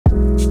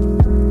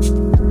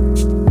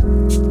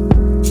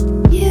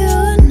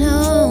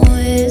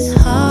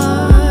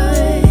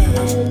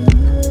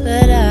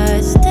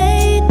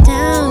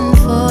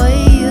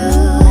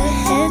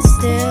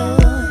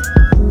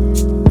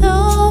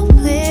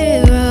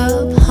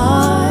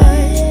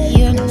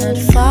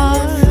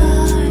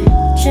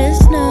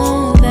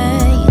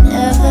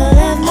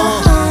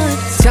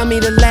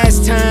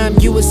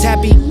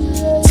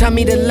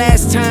Remind me the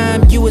last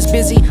time you was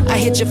busy. I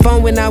hit your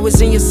phone when I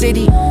was in your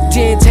city.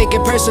 Didn't take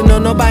it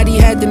personal, nobody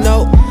had to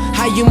know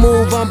how you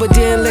move on, but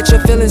didn't let your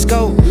feelings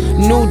go.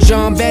 New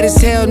John, bad as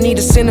hell, need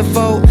a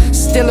centerfold.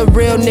 Still a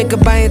real nigga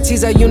buying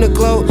tees at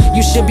Uniqlo.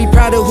 You should be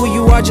proud of who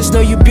you are, just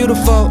know you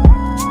beautiful.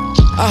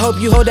 I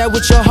hope you hold that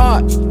with your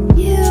heart.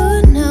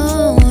 You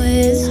know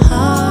it's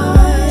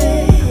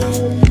hard,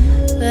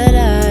 but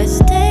I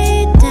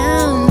stay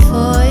down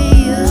for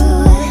you.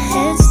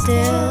 And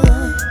still,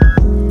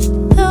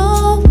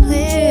 though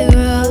we're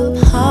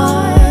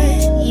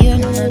apart, you're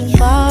not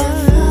far.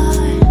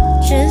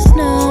 Just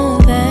know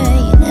that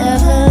you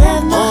never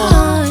left my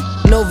heart.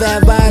 No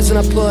bad vibes when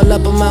I pull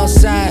up, I'm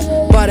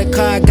outside. Bought a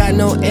car, got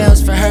no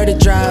L's for her to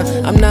drive.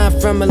 I'm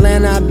not from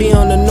Atlanta, I be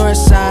on the north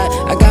side.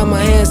 I got my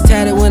hands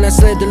tatted when I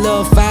slid the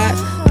little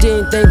 5.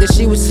 Didn't think that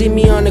she would see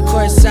me on the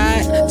court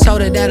side.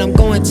 Told her that I'm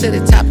going to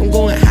the top, I'm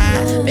going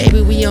high.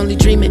 Baby, we only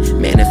dreaming,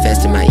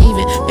 manifesting my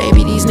even.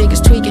 Baby, these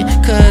niggas tweaking,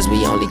 cause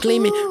we only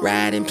gleaming.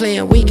 Riding,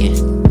 playing weekend.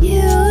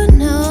 You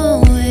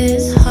know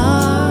it's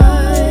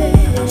hard,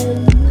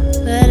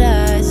 but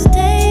I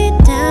stay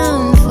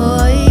down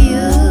for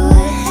you.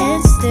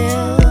 And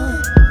still,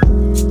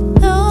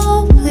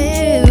 though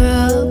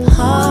we're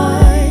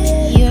apart,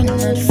 you're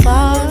not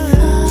far.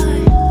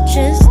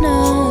 Just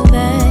know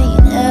that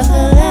you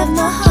never left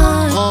my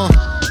heart.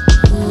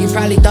 You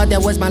probably thought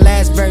that was my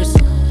last verse.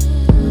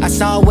 I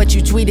saw what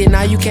you tweeted,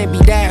 now you can't be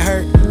that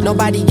hurt.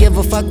 Nobody give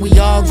a fuck, we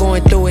all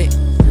going through it.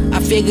 I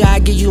figure I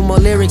give you more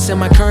lyrics in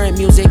my current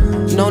music.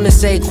 Known to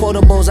say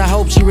quotables, I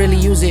hope she really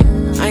use it.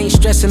 I ain't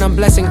stressing, I'm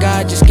blessing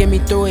God, just get me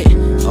through it.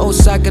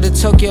 Osaka to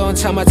Tokyo, on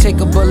time I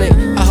take a bullet.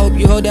 I hope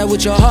you hold that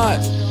with your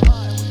heart.